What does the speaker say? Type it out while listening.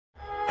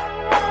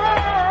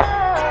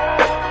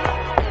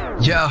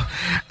Yo,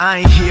 I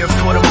ain't here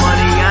for the money,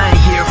 I ain't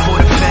here for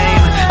the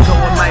fame.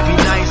 Though it might be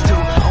nice to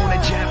own a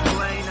jet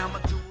plane, I'ma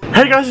do.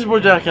 Hey guys, it's your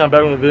boy Jacky. I'm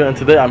back with a video, and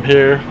today I'm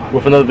here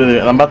with another video.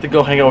 And I'm about to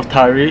go hang out with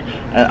Tyree.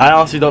 And I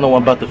honestly don't know what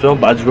I'm about to film,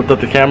 but I just whipped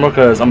up the camera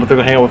because I'm about to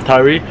go hang out with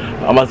Tyree.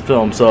 I'm about to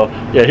film. So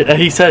yeah, and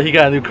he said he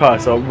got a new car,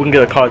 so we can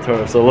get a car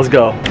tour. So let's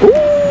go.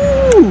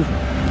 Ooh!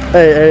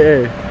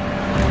 Hey,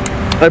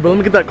 bro, let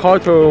me get that car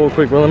tour real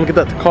quick, bro. Let me get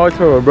that car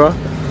tour, bro.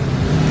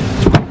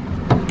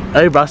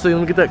 Hey, bro, I said let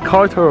me get that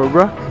car tour,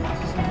 bro.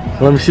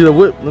 Let me see the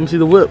whip. Let me see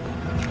the whip.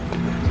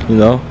 You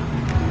know.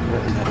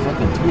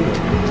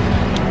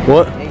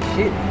 What? Hey,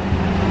 shit.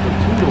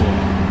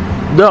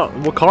 No,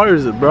 what car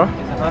is it, bro? It's a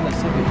Honda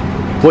Civic.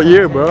 What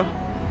year, bro?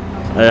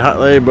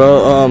 Hey,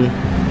 bro.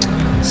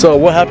 So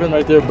what happened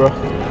right there, bro? The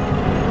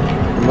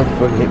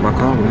motherfucker hit my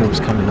car when it was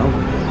coming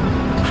over.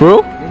 For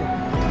real?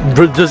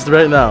 Yeah. Just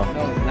right now?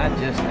 No, not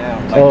just now.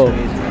 Like 2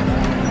 days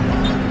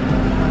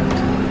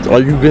ago.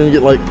 Are you gonna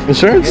get like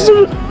insurance?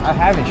 Yeah, I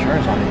have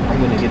insurance on it. I'm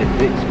gonna get it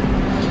fixed.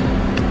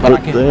 But I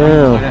can't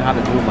learn how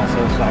to do it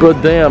myself. So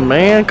but damn,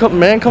 man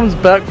comes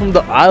back from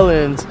the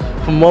islands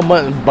from 1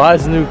 month and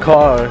buys a new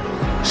car.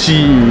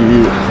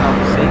 Shit.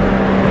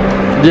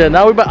 Yeah,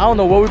 now I don't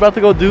know what we're about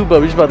to go do, but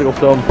we're just about to go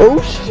film.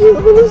 Oh shit,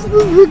 let's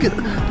look at.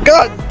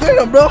 God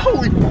damn, bro,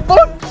 holy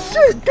fuck,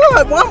 shit,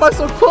 God, why am I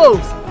so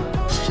close?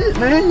 Shit,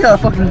 man, you gotta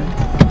fucking,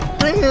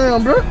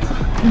 damn, bro.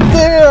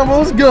 Damn, bro,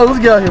 let's get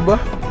out here, bro.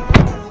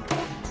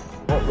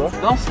 What, bro?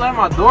 Don't slam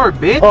my door,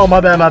 bitch. Oh, my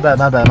bad.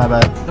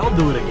 Don't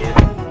do it again.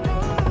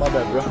 My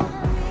bad, bro.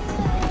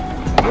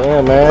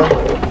 Yeah, man.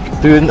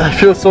 Dude, I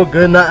feel so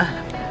good not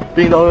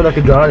being the only one that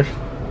could drive.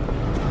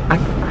 I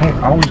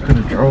always could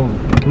have drove.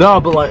 No,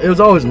 but like, it was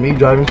always me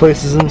driving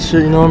places and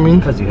shit, you know what I mean?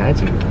 Because you had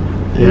to.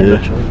 You had no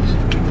choice.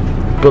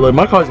 But like,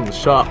 my car's in the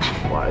shop.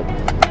 Why?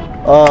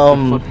 What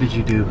the fuck did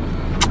you do?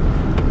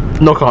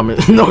 No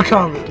comment. No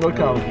comment. You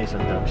did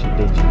some dumb shit,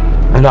 did you?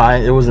 Nah,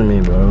 it wasn't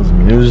me, bro. It wasn't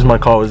me. It was just my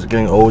car was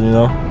getting old, you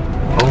know?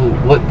 Oh,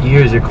 what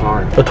year is your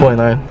car? A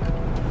 29.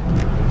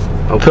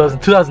 Okay.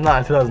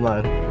 2009.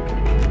 2009.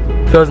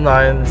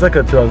 It's like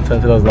a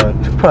 2010,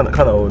 2009. It's kind of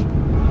old.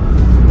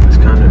 It's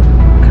kind of old.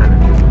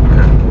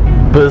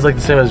 But it's like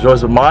the same as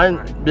yours. But mine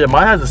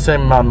has the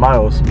same amount of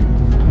miles.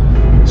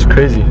 It's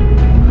crazy.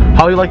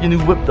 How you like your new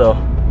whip though?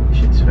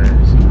 Shit's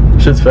fast.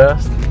 Shit's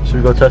fast? Should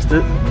we go test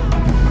it? I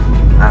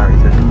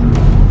already tested it.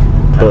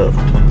 But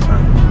 20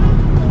 times.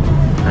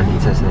 I need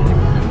to test it anyway.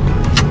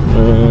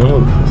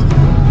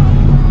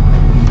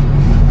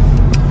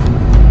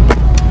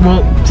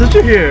 Well, since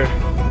you're here,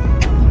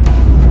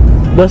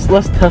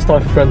 let's test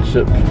our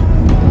friendship.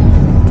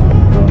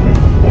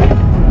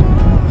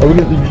 Are we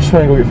gonna just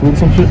trying to go get food or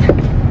some shit?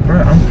 Bro,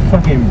 I'm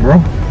fucking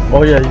broke.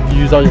 Oh yeah,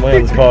 you used all your money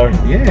on this car.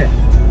 Yeah.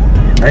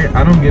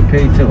 I don't get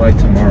paid till like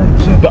tomorrow,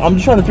 so. But I'm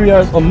just trying to figure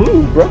out a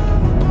move, bro.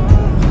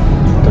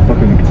 What the fuck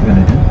are we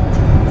gonna do?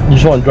 You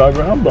just want to drive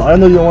around, but I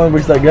know you don't want to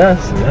waste that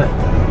gas. Yeah.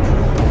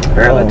 I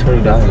got like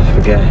 $20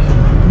 for gas.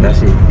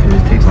 That's it, because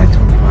it takes like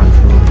 25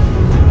 for.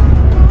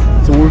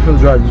 So we're gonna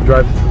drive. Just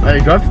drive. Hey,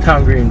 drive to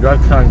Town Green.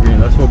 Drive to Town Green.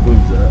 That's what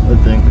Boo's at, I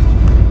think.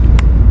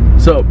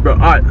 So, bro, all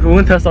right, we're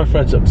gonna test our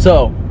friendship.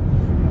 So,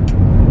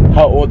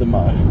 how old am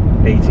I?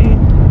 18.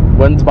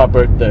 When's my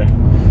birthday?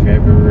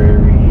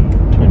 February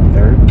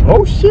 23rd.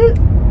 Oh shit.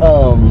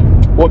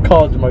 What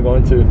college am I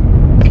going to?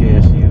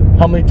 KSU.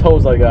 How many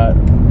toes I got?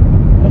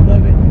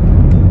 11.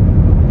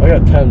 I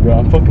got 10, bro.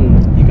 I'm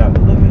fucking. You got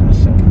 11 or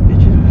some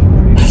bitches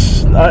before you.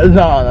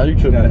 Nah, you You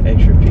tripping. got an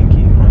extra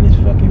pinky on his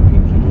fucking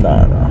pinky.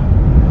 Nah.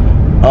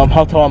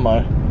 How tall am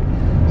I?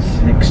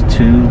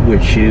 6'2"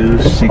 with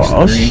shoes. 6'3",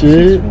 Oh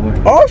shit.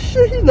 6'4". Oh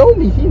shit, he know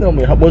me.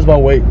 What's my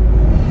weight?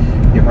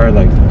 You're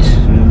probably like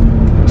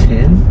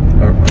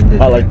 210 or under.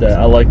 I like that.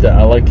 I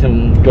like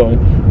him going.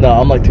 No,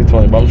 I'm like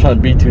 220, but I'm trying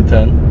to be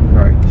 210.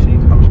 Right. See, I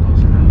was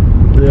close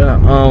enough. Yeah.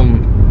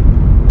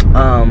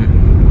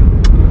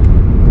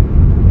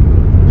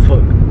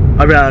 Fuck.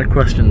 I ran out of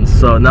questions,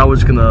 so now we're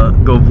just gonna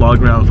go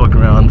vlog around, fuck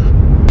around.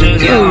 Oh,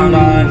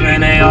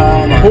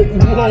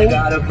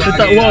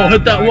 whoa.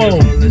 Hit that whoa.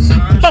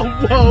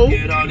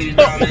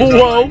 Oh,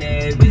 whoa.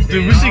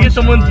 Dude, we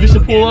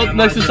should pull up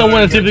next to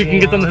someone and see if we can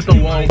get them to hit the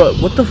wall. But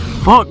what the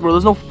fuck, bro?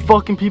 There's no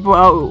fucking people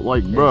out,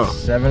 like, bro. It's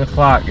 7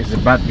 o'clock. It's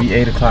about to be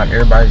 8 o'clock.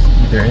 Everybody's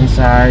either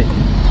inside,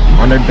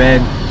 on their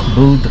bed,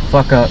 booed the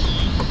fuck up.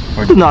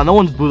 Or Nah, no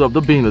one's booed up.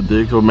 They're being the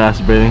dicks or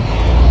masturbating.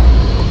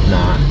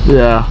 Nah.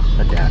 Yeah.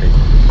 I doubt it.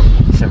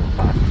 7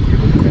 o'clock.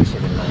 People do that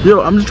shit at night.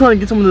 Yo, I'm just trying to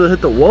get someone to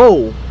hit the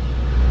wall.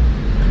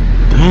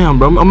 Damn,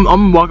 bro. I'm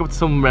gonna walk up to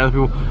some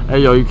random people. Hey,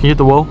 yo, you can hit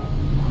the wall?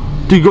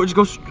 Dude, just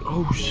go.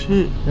 Oh,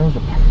 shit. That was a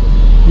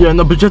Yeah,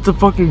 no, but you have to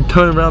fucking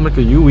turn around like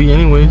a UE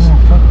anyways. Oh,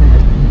 fuck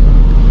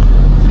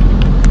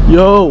that.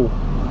 Yo.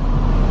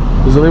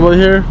 Is anybody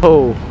here?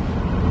 Oh.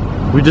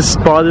 We just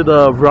spotted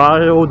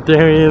Ryo,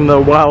 Darian, the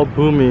wild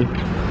Boomy.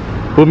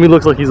 Boomy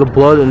looks like he's a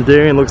blood and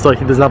Darian looks like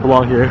he does not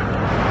belong here.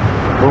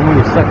 Boomy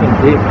is sucking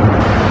dick.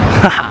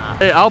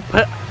 Hey,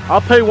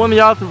 I'll pay one of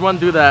y'all to run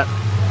do that.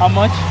 How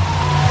much?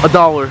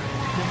 $1.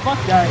 fuck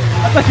that.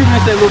 I thought you were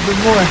gonna say a little bit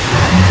more.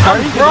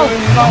 I'm broke.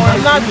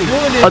 I'm not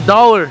doing it.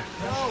 $1.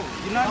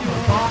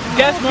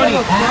 Gas money.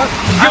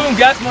 Give him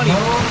gas money.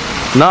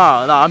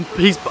 Nah,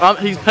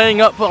 he's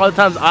paying up for all the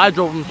times I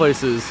drove him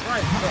places.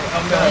 Right.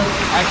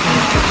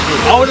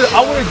 I would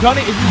have done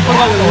it if you put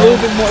like a little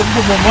bit more,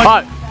 money.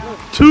 Alright,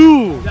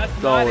 $2. That's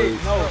not it.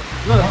 No.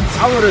 Look,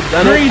 I would have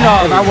done it if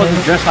I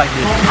wasn't dressed like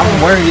this.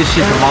 I'm wearing this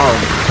shit tomorrow.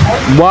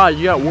 Why?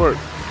 You got work.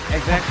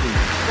 Exactly.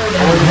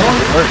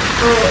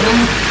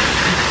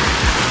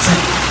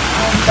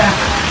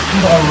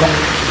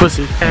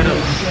 Pussy.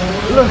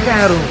 Look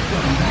at him.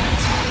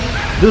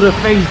 Do the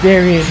face,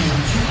 Darian.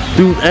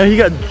 Dude, and he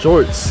got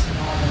jorts.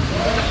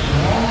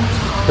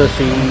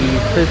 Pussy.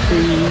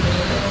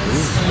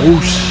 Oh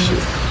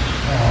shit.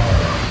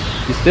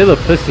 He's still a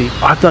pussy.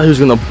 I thought he was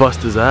gonna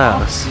bust his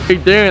ass. Hey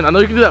Darren, I know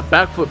you can do that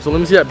backflip, so let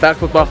me see that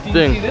backflip off the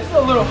thing. This is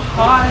a little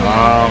high.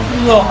 This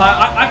is a little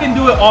high. I can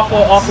do it off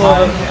of.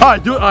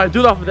 Alright, do it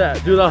off of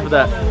that. Do it off of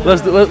that.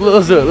 Let's do it.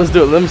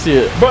 Let me see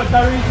it. Bro,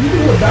 Tyrese, you can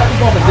do a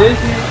backflip off of this.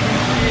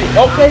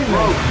 Okay,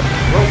 bro.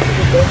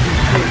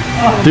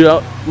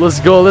 Dude, let's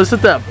go. Let's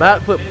hit that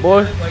backflip,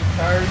 boy.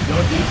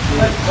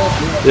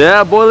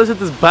 Yeah, boy. Let's hit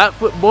this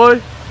backflip,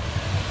 boy.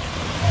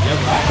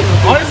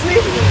 Honestly,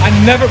 I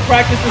never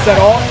practiced this at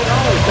all.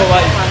 So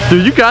like,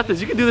 dude, you got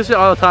this. You can do this shit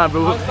all the time,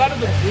 bro. Outside of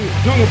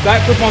doing a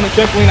backflip on the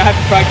trampoline, I have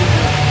to practice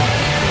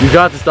this. You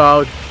got this,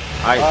 dog.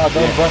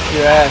 Don't bust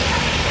your ass.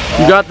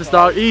 You got this,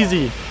 dog.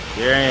 Easy.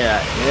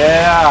 Yeah.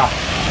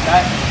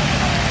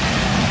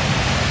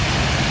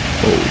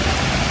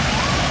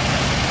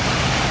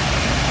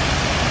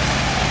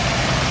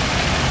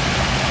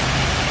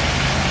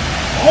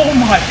 Oh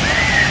my.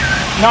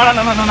 No. I'm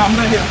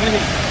gonna hit.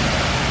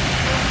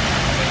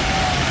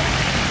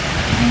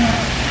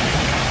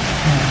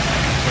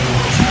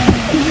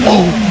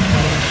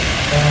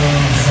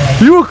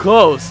 You were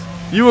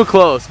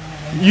close.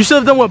 You should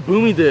have done what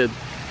Boomy did.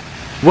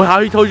 How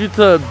he told you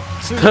to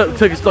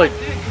take a like.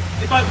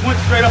 If I went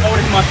straight up, I would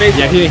have hit my face.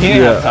 Yeah, he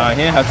didn't have time.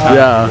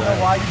 Yeah.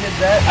 Why you did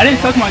that? I didn't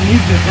touch my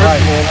knees in first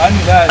of all. I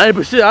knew that. Hey,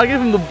 but shit, I gave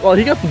him the.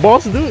 He got the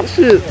balls to do it.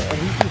 Shit. Yeah,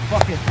 he's too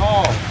fucking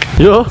tall.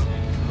 Yo.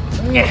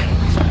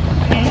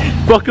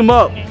 Fuck him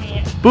up.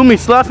 Boomy,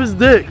 slap his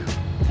dick.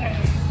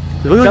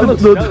 That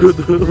looks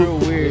real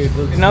weird.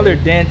 And now they're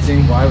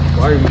dancing. Why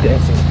are you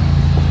dancing?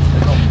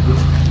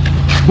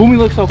 Boomy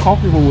looks so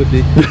comfortable with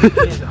it.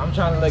 I'm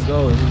trying to let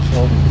go and he's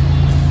holding me.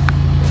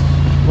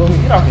 Boomy,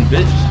 get off me,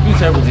 bitch. You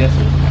terrible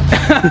dancer.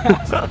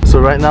 So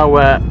right now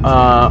we're at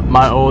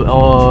my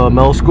old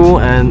middle school,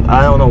 and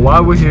I don't know why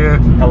we're here.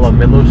 Hello,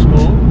 middle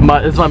school?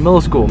 It's my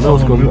middle school.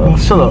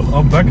 Shut up.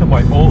 I'm back at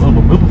my old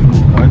middle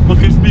school, guys. Look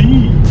at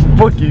me.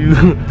 Fuck you.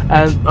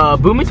 And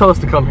Boomy told us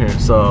to come here,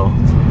 so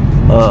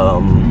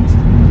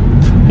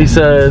he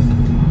said,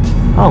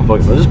 I don't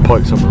fucking know, just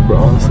park somewhere, bro,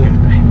 honestly.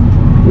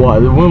 Why?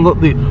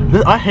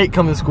 I hate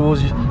coming to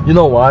schools. You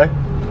know why?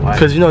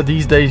 Because you know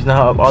these days you know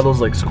how all those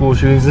like school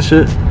shootings and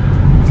shit.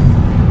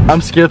 I'm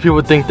scared people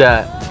would think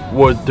that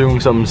we're doing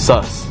something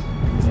sus.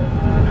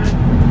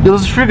 Yo,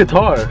 this is free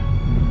guitar.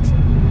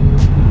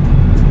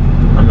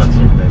 I'm not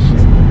saying that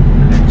shit.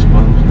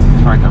 Exposed.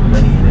 It's like I'm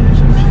letting it in or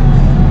some shit.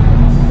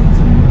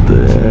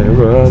 Damn,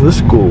 bro, this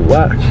school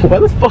whack. Why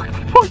the fuck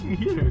are you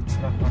here?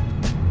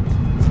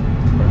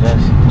 We're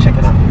just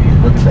checking out the view.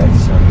 Look at that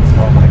sun.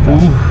 Oh my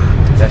god. Ooh.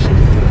 That shit is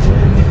beautiful,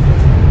 isn't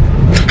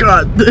it?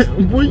 God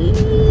damn, boy.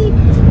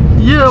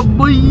 Yeah,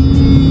 boy.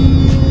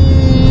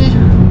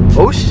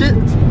 Oh shit.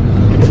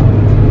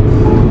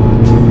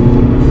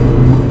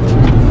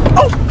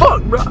 Oh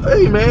fuck, bro.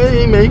 Hey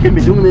man, you can't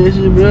be doing this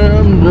shit, bro.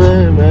 I'm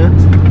glad, man.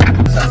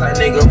 Southside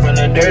nigga from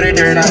the dirty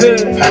dirt.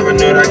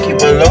 Paranoid, I keep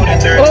a loaded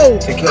dirt. Oh.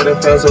 To kill the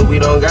fans so we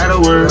don't gotta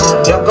work.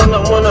 Y'all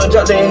gonna wanna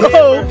drop their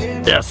Oh.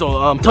 Yeah,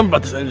 so tell me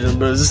about this engine,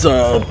 bro. Is this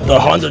the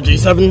Honda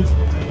G7?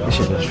 This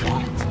shit is true.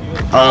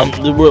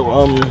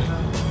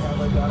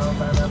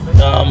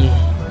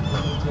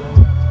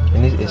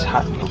 And it's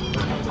hot.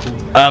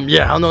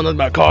 Yeah, I don't know nothing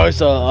about cars,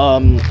 so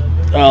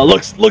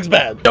looks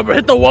bad. Yo, bro,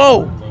 hit the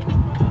wall.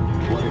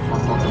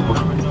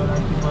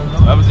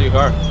 What happens to your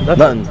car?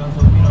 Nothing.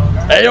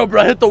 Hey, yo,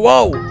 bro, hit the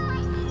wall.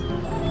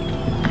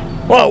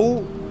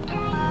 Whoa.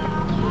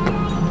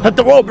 Hit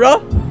the wall,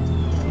 bro.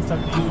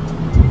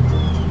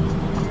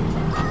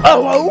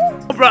 Oh, whoa.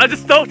 Bro, I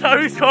just stole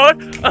Tyree's car.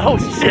 Oh,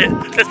 shit.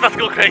 It's about to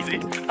go crazy.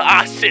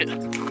 Ah, shit.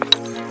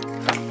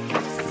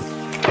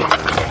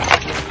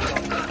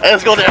 Hey,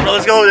 let's go there, bro.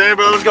 Let's go.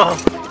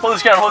 Hold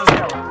this camera.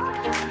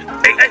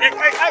 Hey.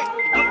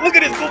 Look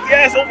at this goofy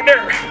ass over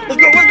there. Let's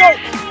go.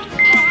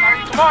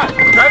 Come on.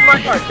 Drive my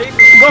car. Chase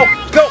it.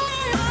 Go.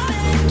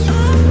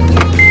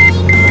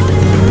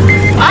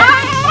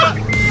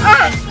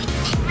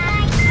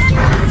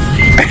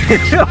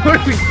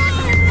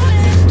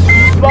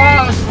 Where are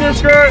we?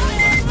 Skirt.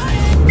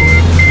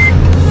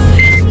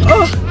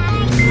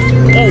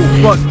 Oh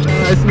fuck.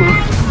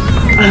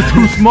 That's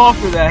too small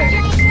for that.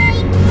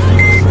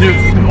 Dude,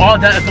 all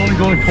that is only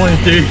going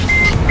 23.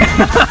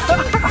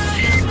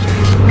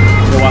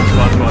 Watch.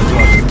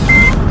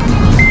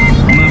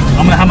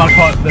 I'm gonna have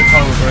the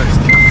car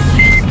reversed.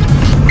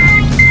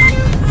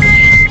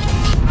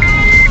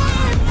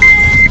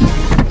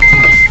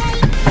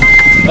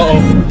 Uh-oh.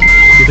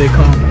 Here they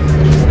come.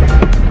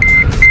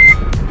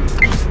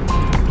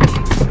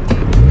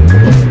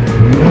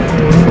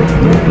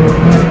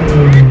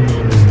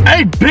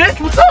 Hey, bitch,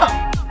 what's up?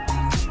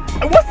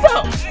 Hey, what's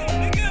up?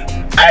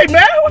 Hey,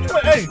 man, what's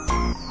up? Hey.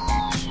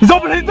 He's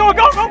opening his door.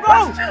 Go, go,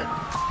 go.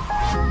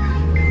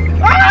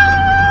 Ah!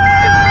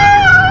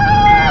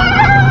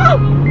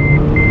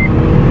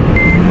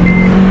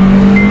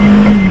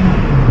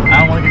 I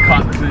don't want to get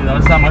caught because you know,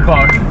 it's not my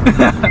car.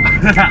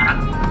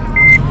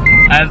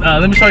 And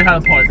let me show you how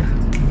to park.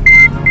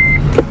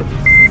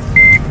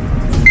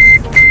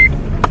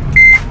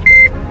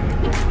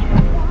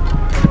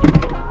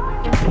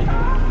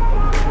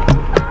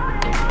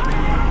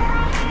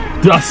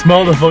 Dude, I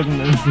smell the fucking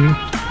things, dude.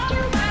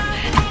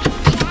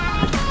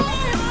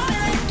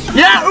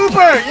 Yeah,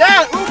 Uber!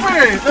 Yeah,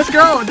 Uber! Let's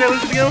go! Dude,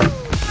 let's go.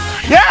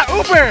 Yeah,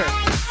 Uber!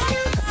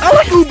 I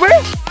like Uber!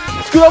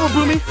 Scoot over,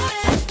 Boomy.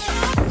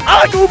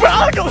 I like Uber! I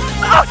like Uber!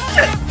 Oh,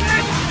 shit!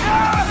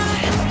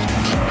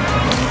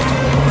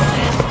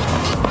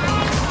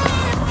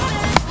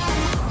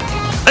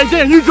 Hey,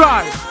 Dan, you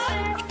drive!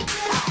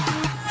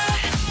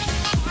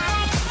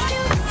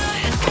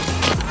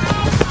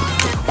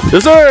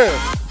 Yes, sir!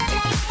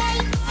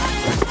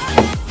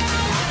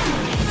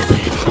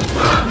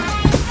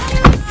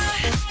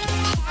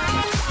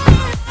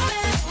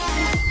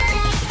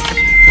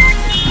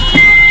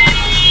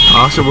 I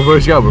should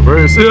reverse, you got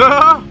reverse.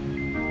 Yeah!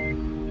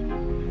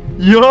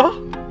 Yeah!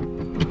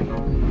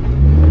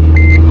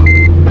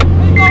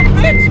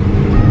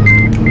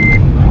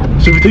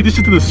 Should we take this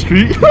shit to the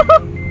street?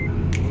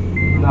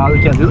 Nah,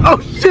 we can't do this. Oh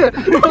shit!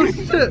 Oh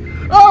shit!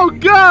 Oh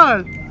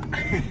god!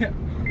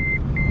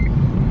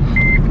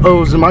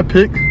 Oh, is it my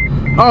pick?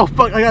 Oh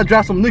fuck, I gotta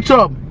draft some Nick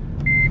Chubb.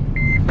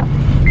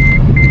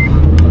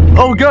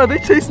 Oh god, they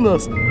chasing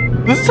us.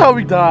 This is how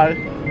we die.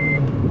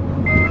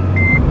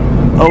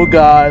 Oh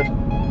god.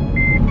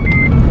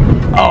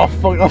 Oh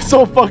fuck, I'm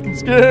so fucking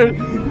scared.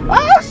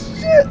 Ah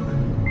shit!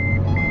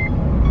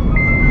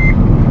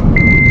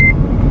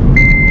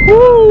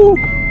 Woo!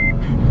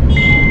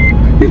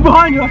 He's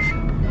behind us!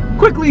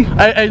 Quickly!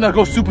 Hey, no,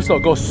 go super slow,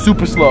 go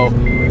super slow.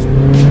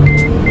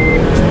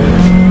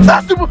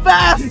 Not super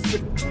fast!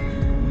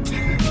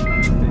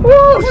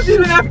 Woo! What's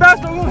even that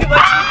fast? I'm moving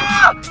like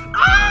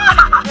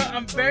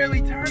I'm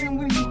barely turning.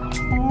 What are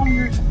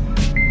you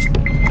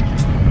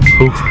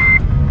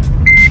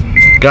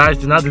calling? Guys,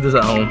 do not do this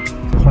at home.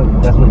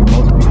 That's what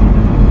most people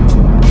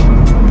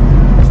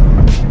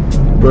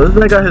Bro, this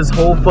guy got his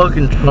whole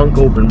fucking trunk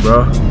open,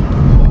 bro.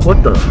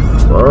 What the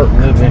fuck?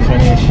 do. They're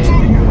funny as shit.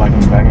 You're like in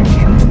the back of the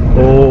trunk.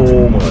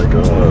 Oh my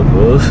god,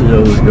 bro. Let's see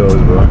how this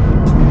goes, bro.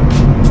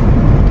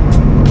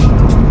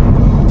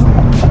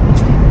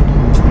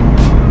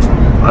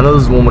 I know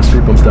there's one more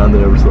speed bumps down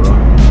there, so.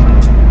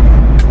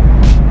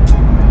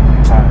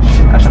 Ah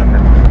shit, I should have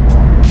heard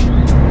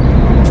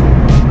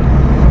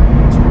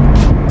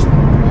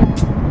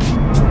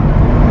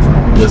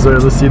Yes sir,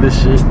 let's see this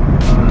shit.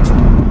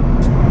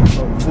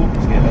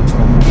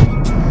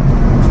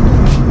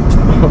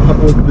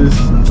 Look at this.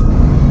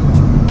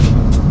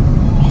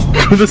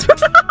 This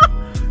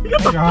you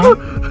got the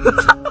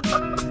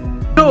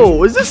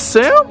Yo, is this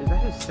Sam? Is that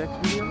his sex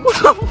video? What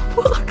the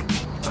fuck?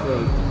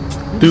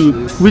 Dude,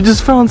 we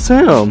just found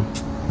Sam.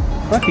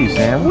 Fuck you,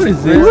 Sam. What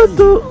is this? What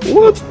the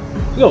what?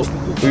 Yo,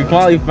 we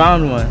finally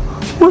found one.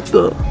 What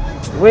the?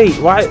 Wait,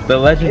 why? The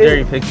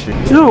legendary picture.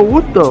 Yo,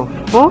 what the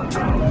fuck?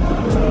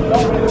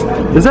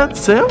 Is that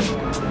Sam?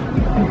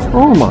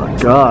 Oh my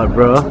god,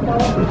 bro.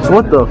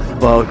 What the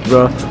fuck,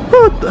 bro?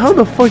 How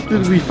the fuck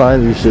did we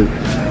find this shit?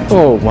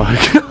 Oh my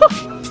god.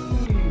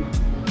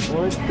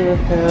 What the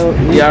hell?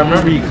 Yeah, I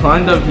remember you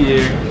climbed up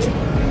here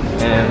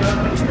and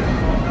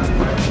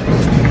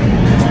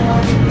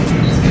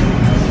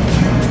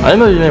I didn't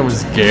know your name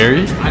was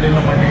Gary. I didn't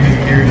know my name was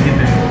Gary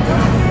either.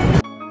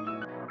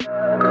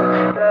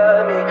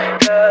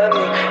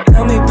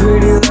 Tell me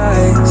pretty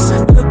lies,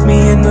 look me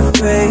in the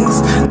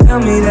face. Tell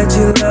me that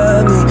you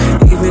love me,